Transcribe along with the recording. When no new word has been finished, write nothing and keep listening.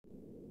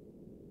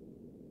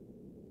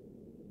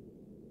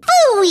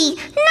Zoe!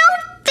 No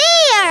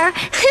fair!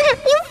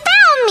 You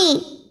found me!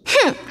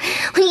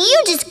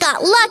 You just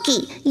got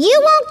lucky.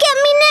 You won't get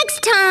me next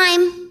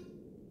time.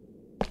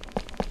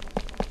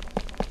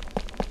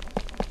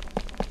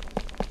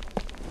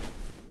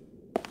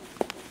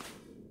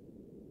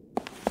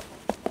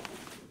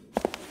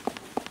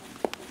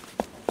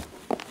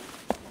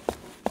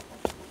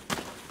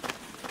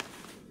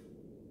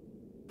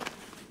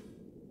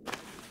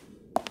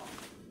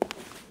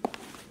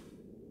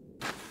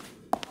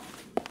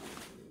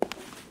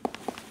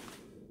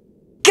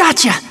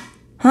 Gotcha!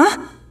 Huh?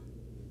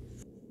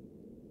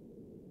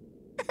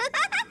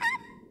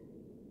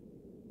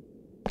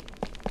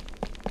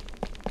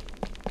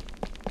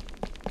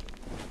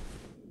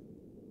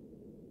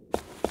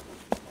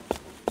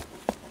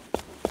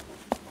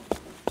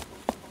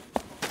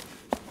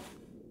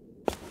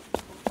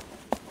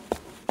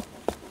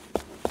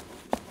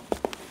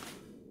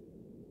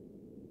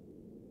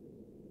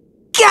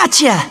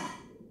 Gotcha!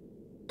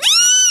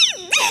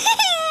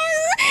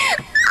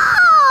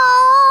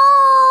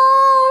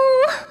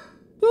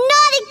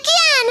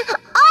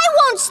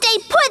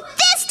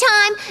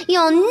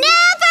 You'll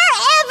never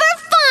ever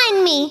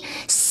find me.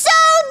 So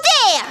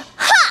there!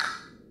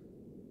 Ha!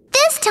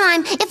 This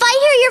time, if I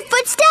hear your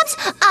footsteps,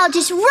 I'll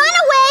just run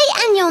away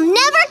and you'll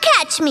never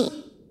catch me.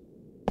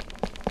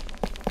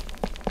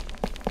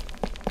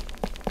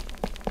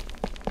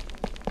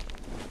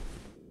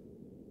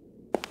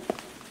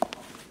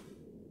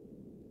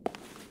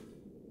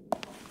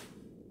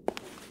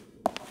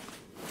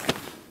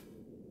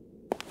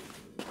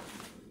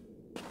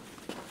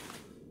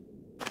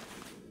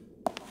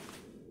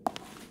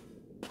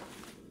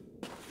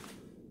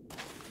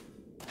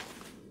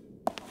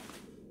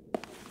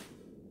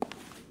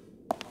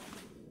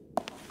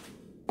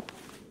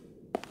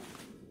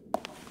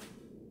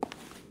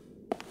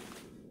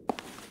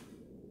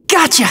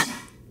 Gotcha!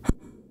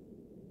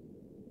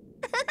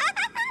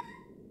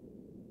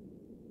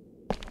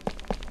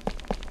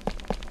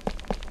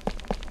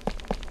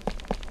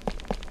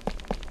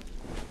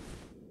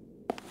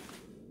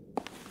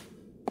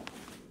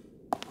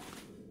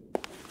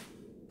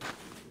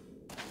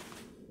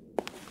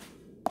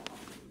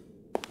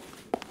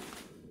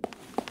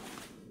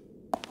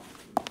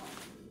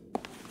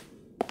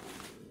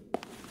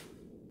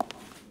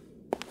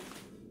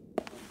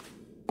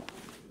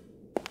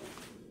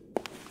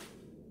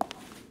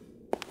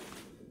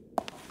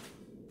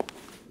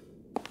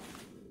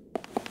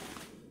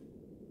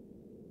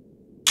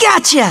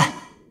 Gotcha!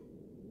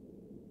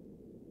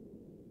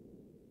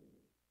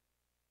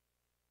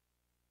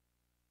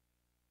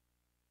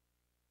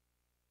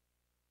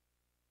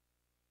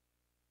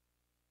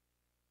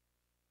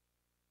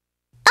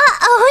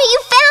 Uh-oh, you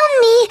found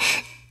me!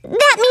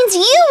 That means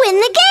you win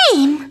the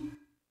game!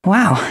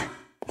 Wow,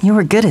 you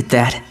were good at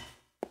that.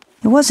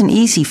 It wasn't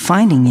easy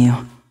finding you.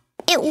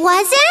 It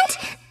wasn't?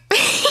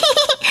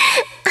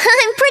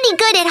 I'm pretty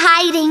good at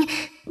hiding,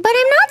 but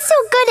I'm not so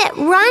good at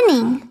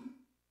running.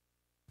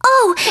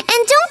 Oh,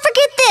 and don't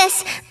forget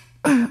this.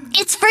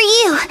 It's for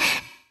you.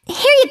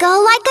 Here you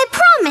go, like I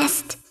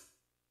promised.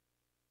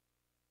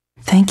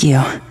 Thank you.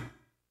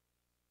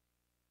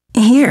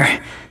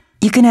 Here,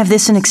 you can have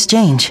this in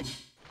exchange.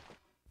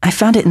 I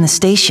found it in the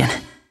station.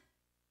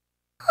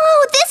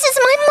 Oh, this is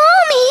my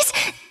mommy's.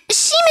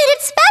 She made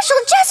it special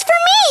just for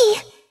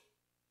me.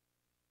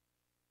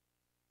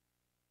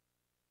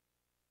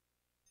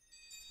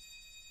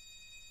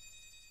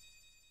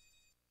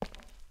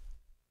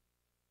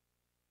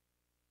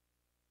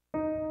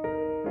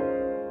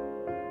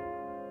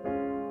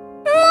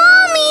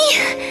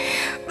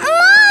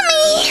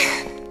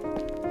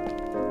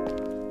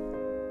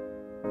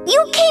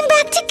 You came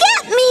back to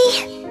get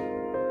me!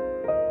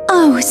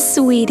 Oh,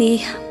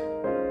 sweetie.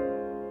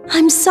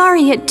 I'm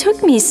sorry it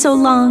took me so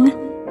long.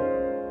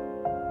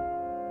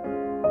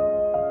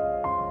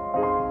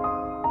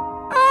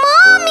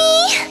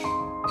 Mommy!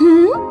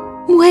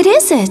 What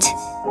is it?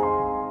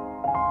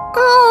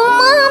 Oh,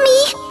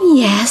 Mommy!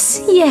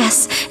 Yes,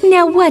 yes.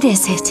 Now what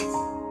is it?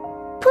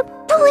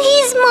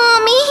 Please,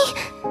 Mommy!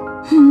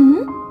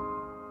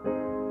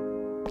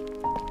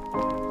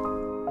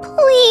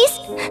 Please,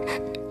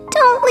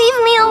 don't leave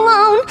me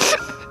alone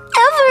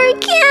ever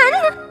again.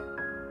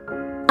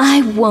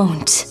 I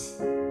won't.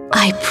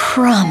 I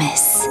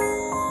promise.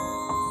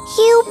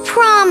 You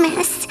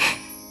promise.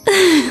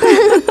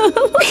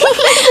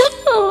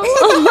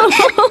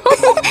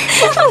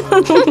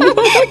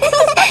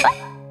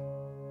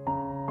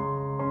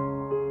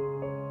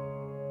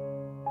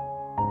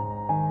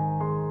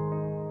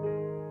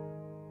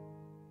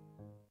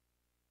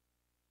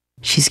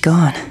 She's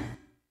gone.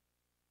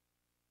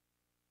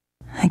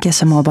 I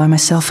guess I'm all by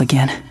myself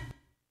again.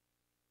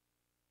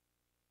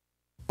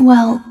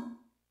 Well,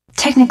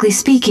 technically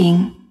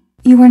speaking,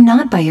 you were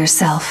not by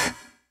yourself.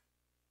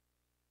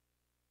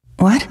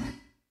 What?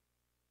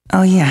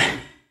 Oh yeah.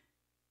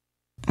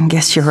 I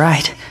guess you're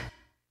right.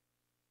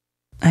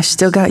 I've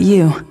still got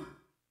you.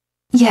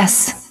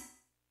 Yes.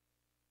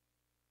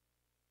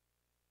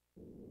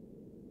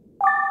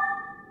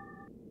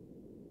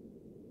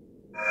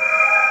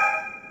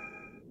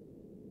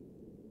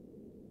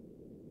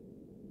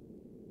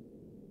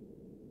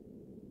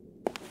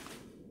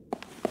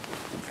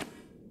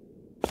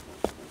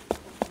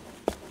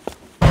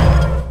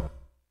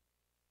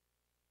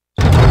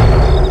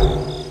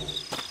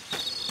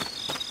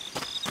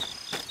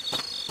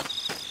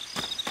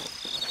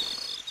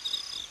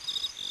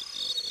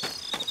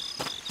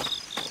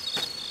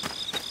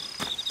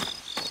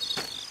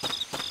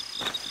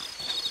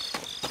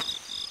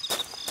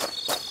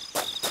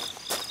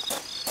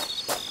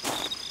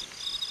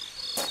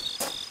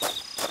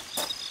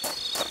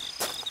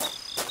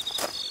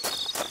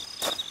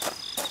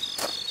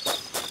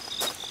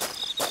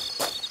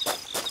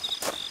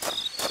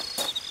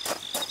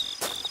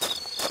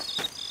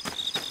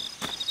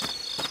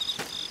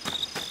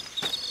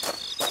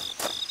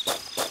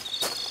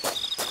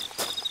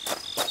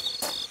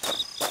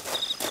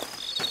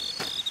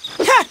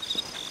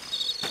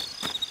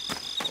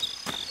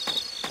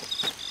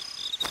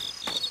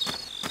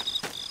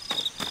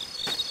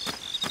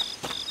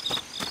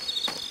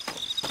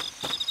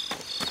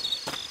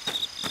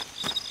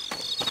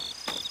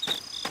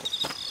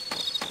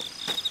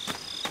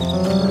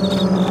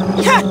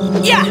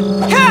 Yeah!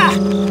 Ha!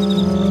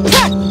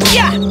 Ha!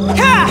 Yeah!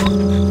 Ha!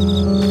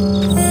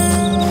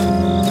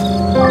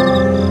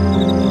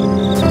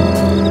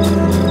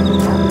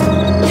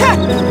 Ha!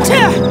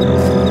 Ta!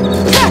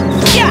 Ha!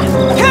 Yeah!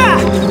 Ha!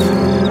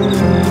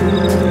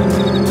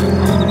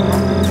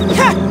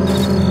 Ha!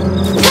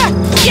 Ha!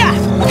 Yeah!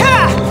 Ha!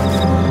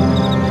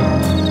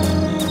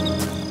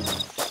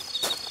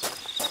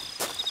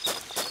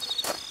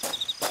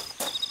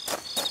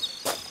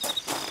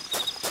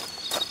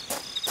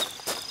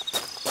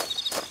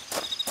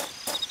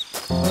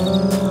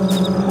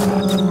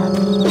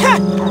 Ha!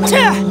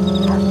 Ta!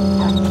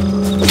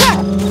 Ha!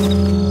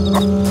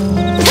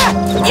 Ha!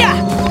 Yeah!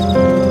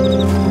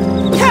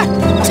 Ha!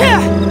 Ta!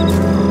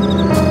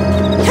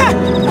 Ha!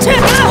 Ta!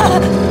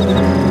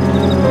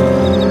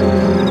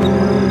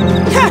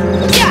 Ha!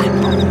 Yeah!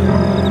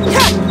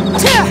 Ha!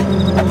 Ta!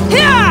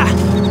 Yeah!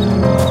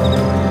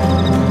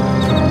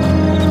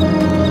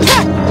 Ha!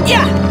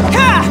 Yeah!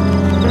 Ha!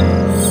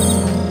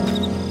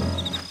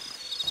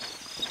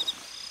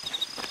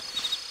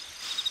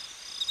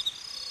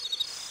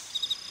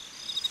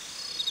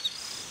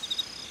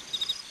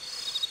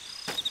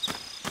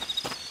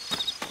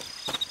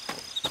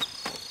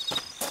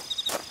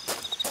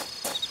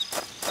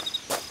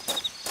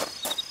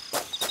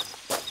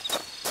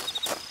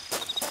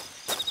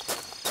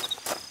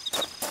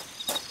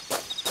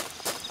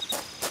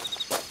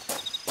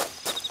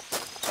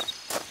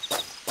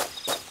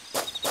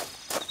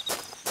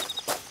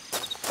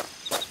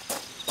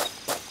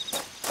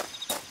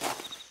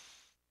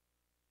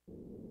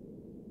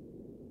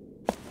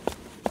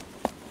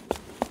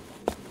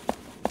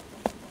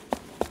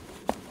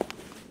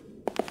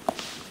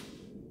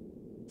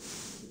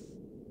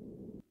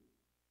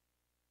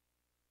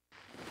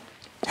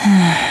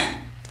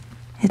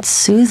 It's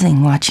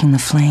soothing watching the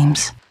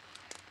flames.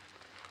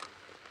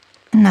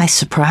 A nice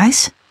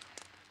surprise.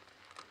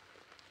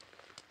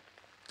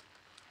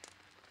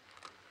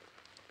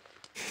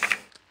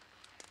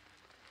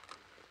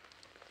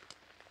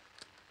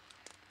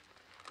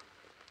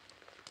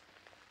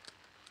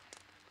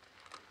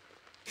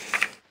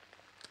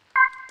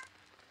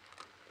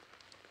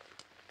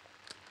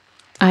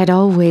 I'd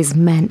always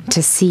meant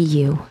to see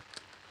you,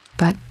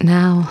 but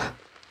now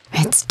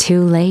it's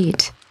too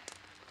late.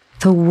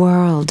 The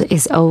world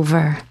is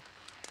over,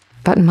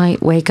 but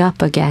might wake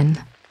up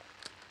again.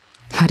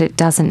 But it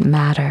doesn't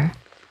matter.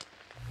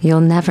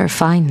 You'll never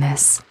find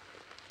this.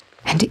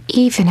 And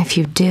even if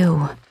you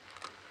do,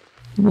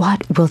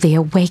 what will the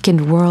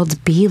awakened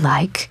world be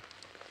like?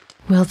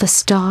 Will the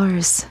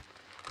stars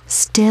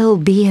still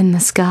be in the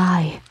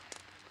sky?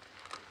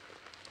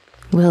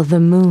 Will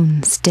the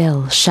moon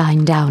still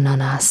shine down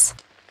on us?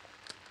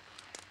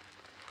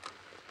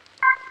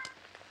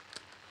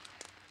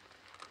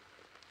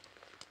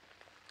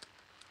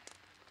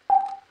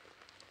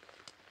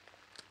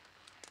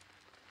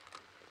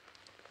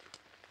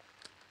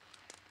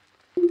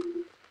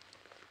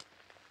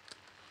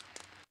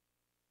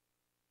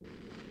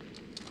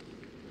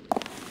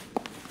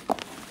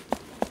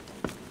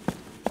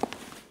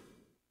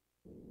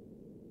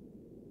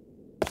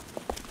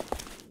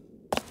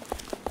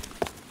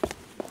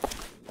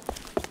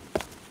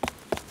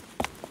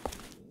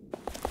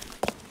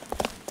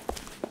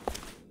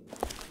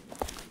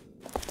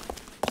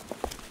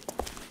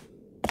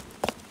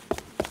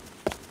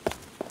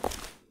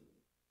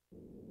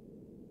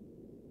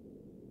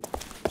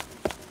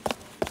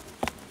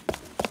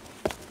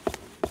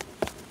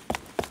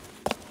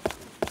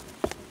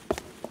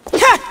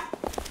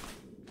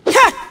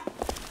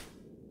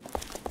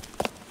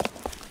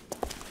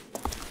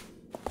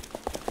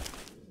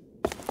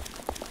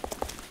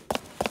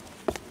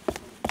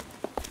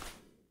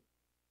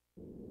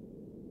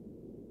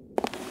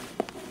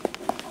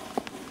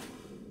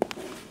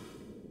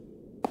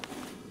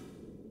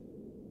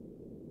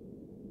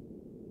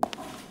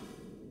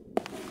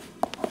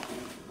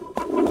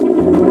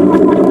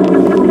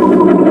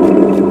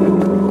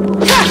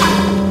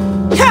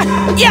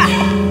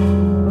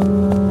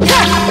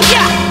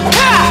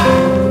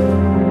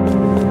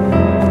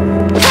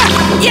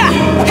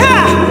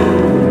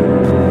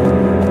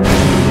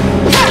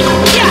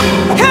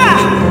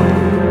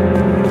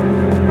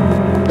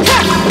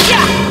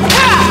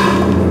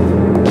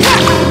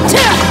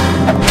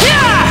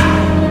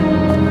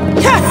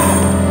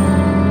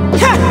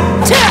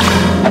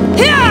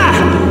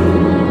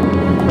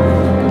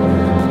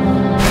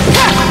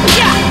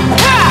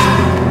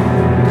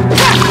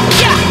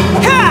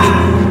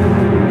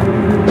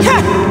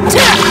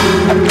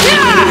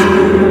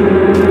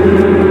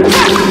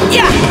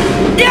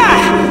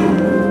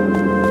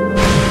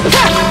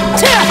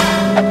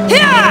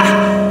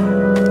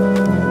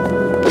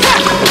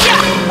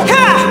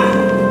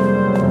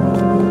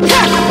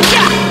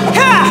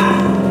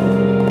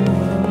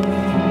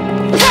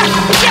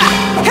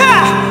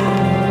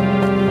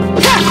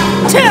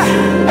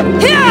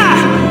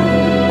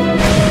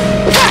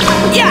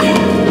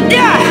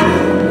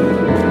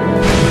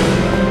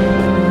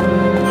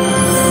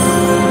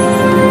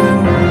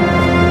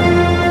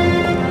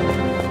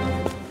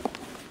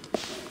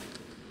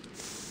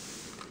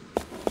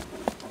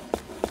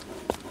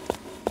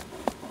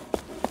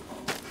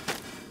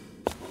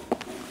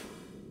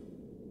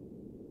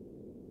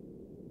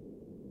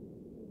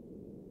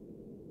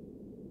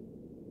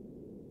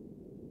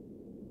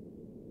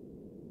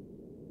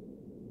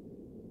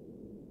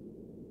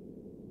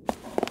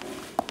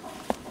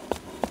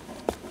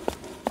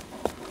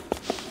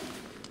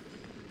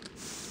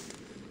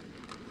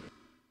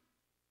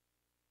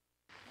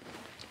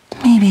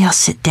 Maybe I'll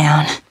sit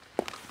down.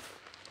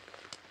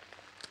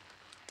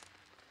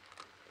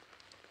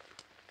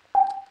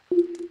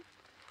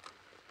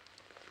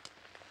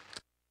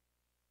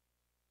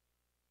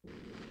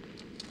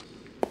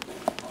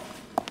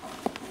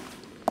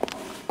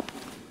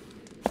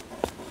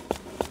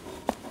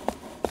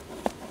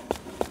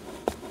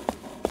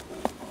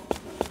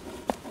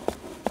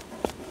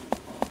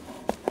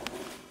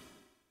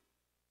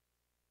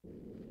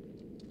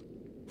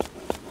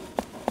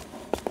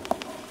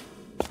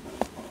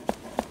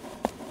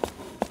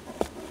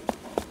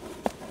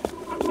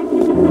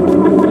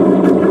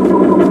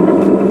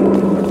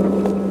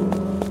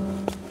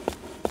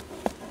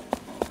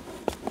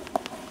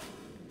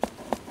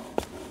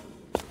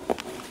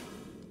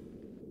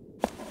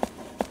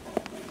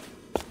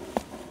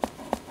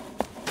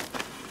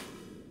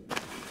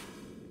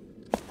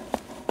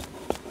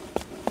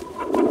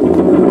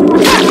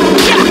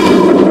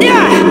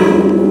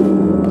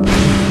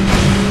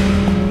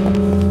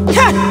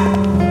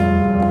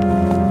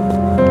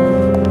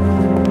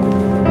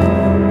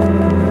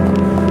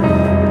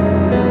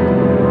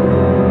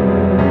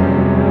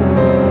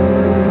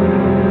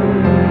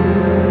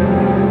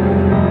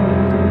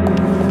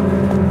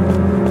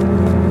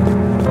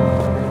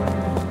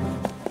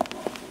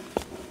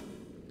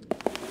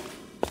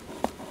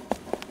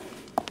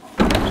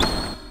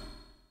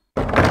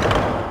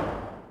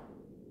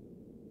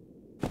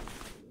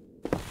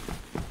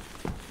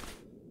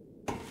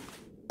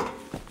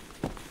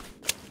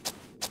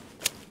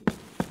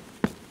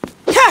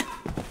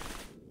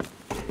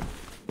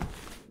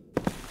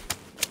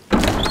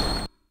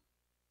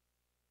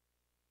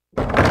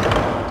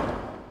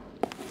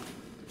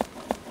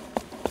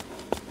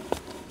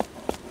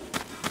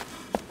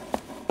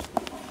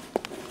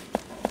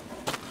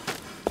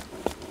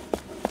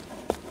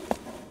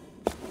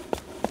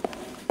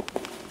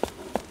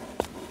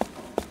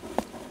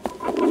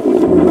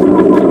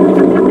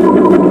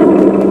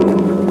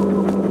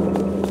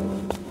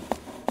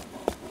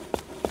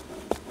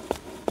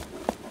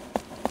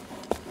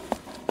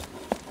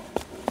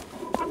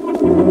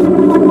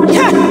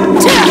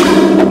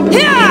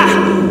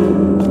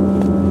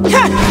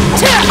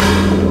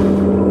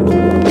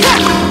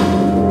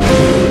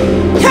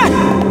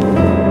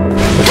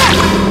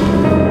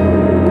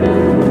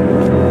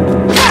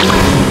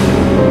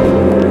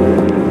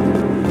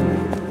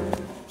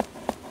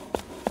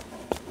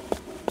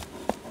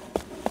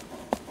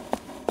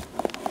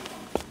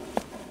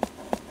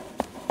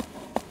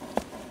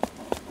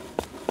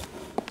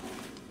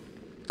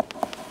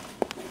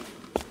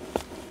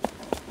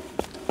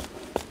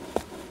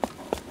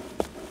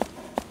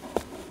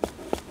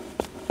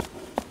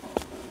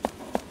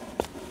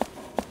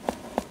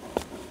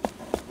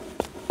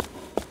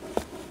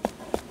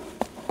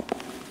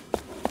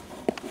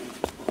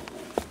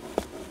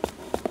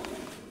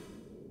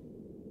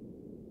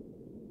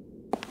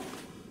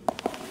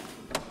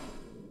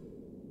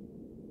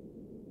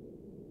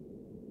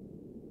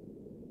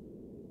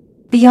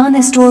 Beyond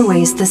this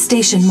doorway is the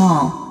station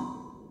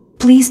mall.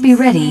 Please be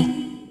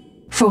ready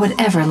for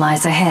whatever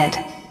lies ahead.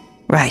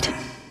 Right.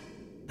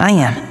 I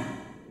am.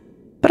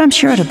 But I'm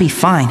sure it'll be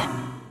fine.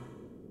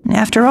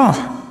 After all,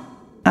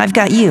 I've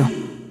got you.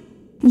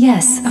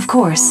 Yes, of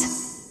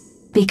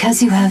course.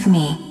 Because you have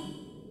me.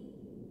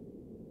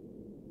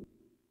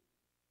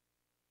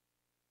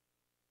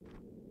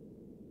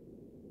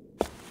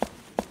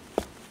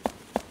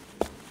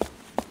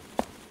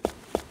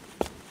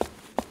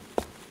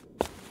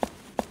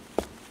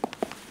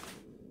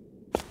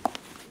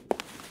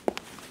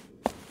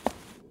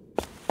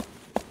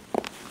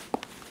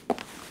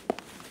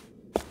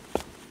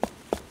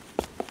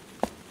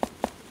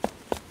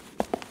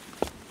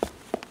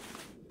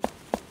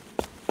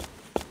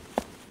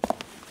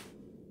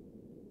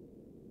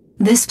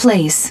 This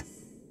place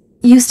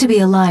used to be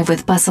alive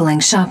with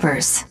bustling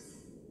shoppers.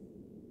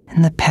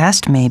 In the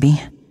past,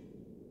 maybe.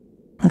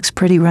 Looks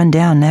pretty run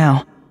down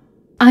now.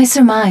 I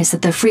surmise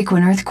that the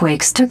frequent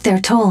earthquakes took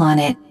their toll on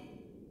it.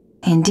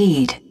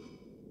 Indeed.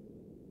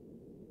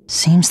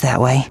 Seems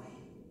that way.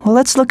 Well,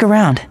 let's look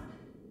around.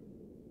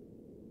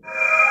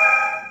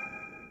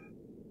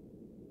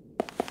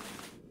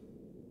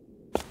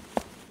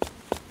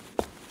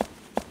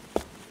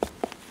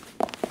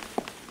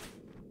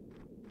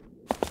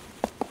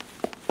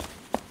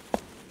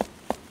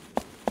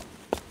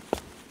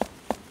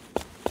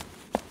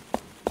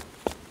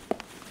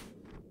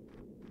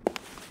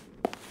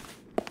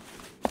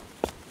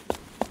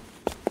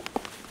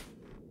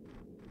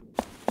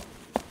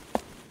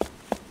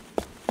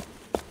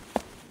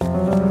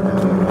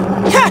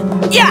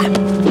 Yeah!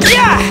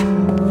 Yeah!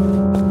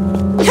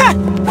 Ha!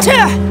 Ta!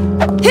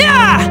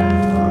 Yeah!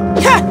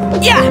 Ha!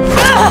 Yeah!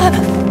 Ha!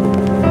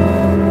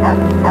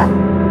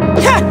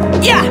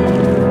 Yeah!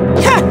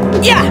 Ha!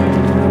 Yeah!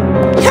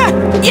 Ha!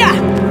 Yeah!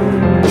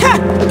 Ha!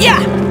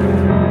 Yeah!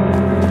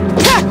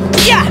 Ha!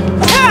 Yeah!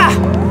 Ha!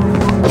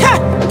 Ha!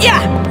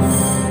 Yeah!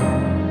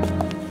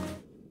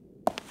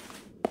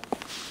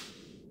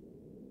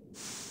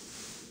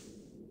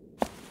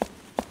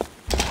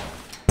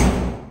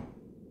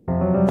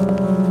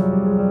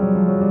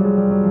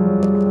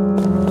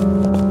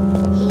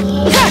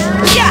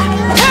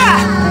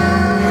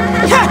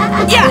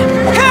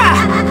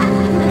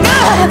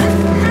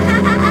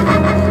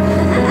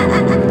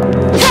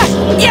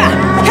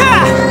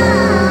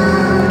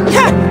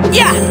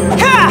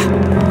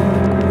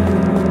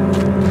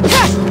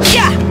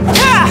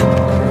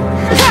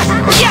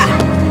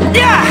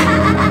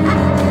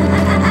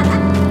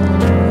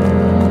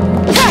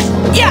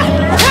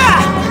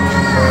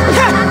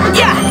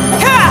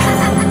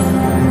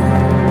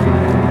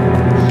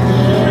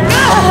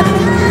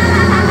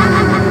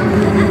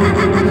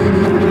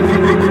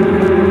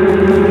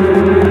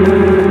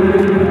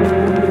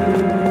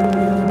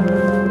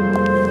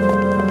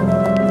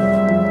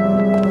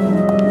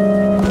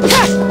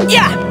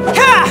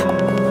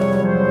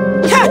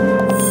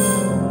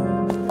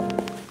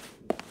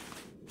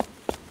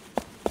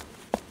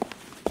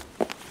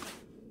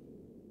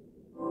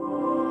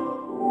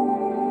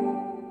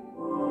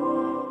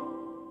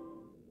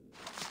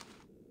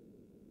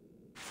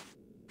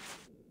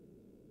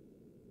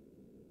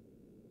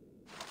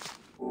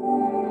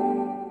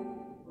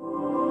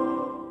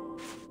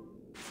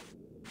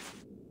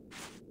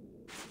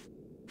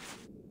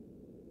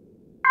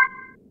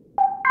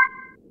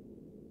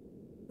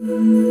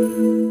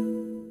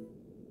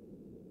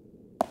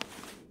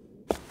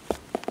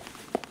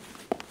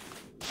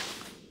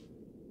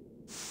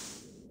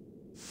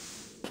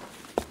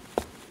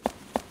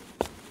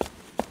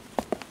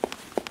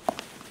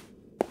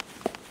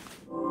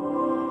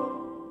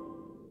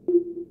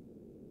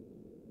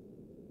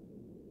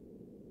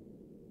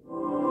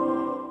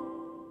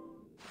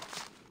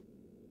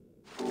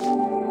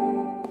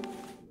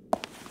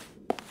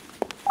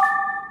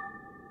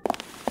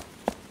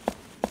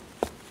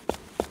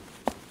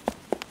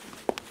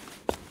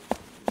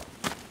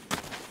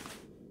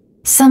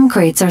 Some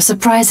crates are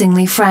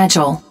surprisingly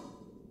fragile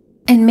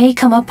and may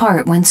come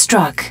apart when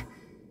struck.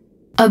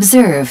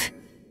 Observe.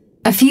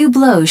 A few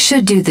blows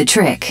should do the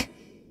trick.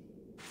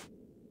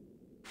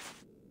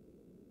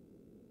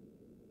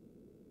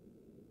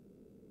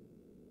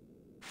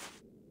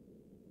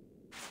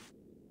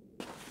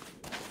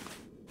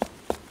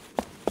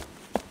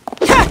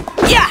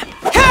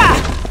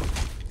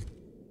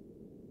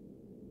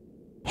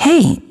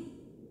 Hey,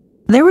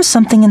 there was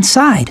something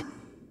inside.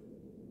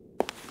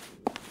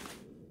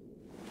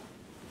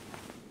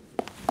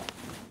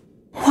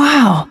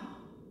 Wow,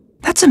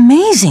 that's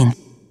amazing.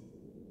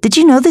 Did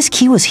you know this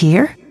key was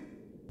here?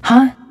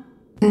 Huh?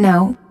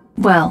 No.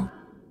 Well,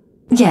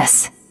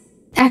 yes.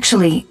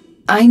 Actually,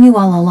 I knew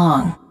all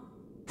along.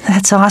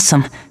 That's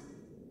awesome.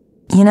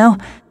 You know,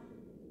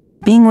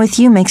 being with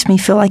you makes me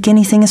feel like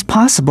anything is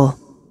possible.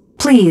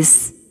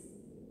 Please.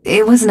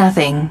 It was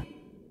nothing.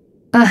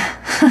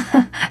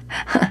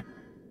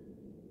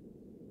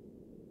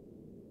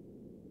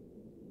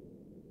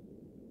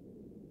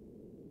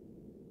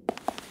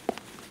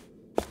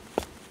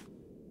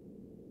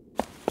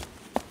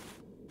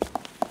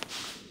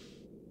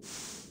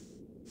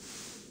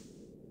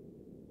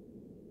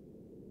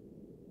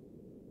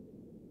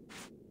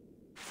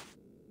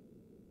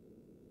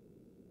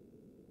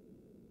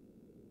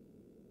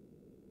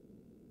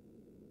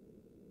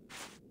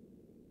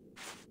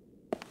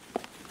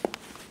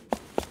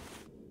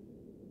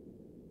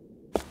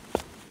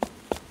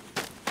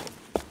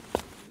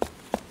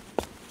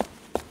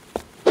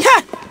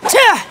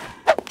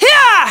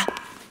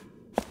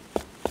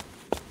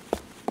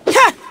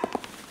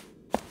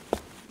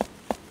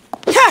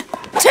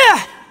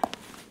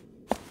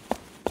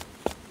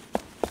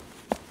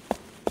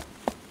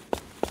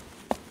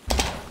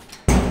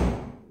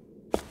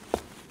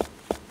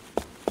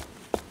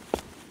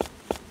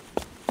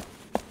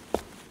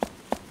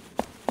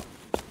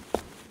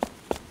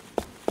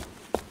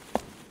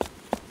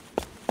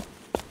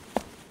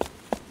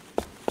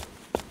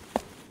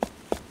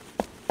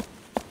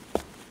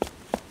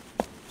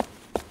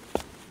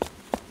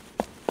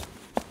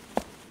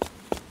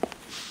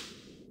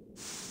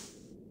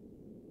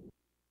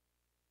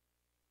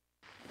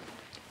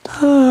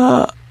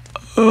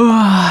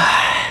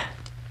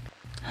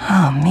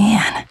 Oh,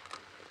 man.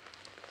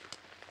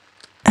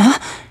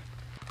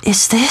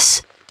 Is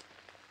this?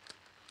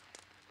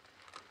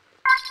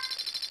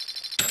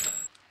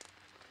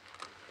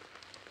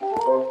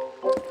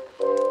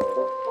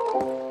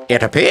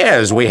 It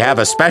appears we have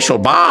a special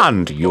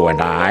bond, you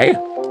and I.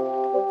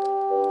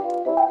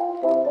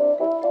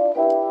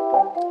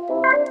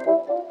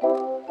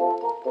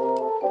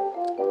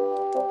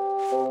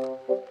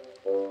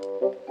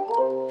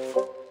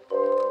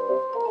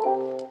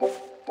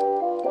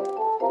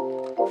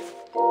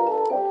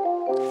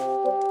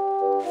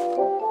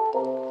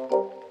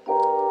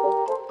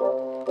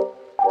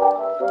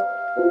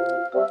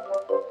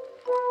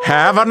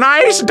 Have a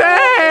nice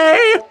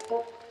day!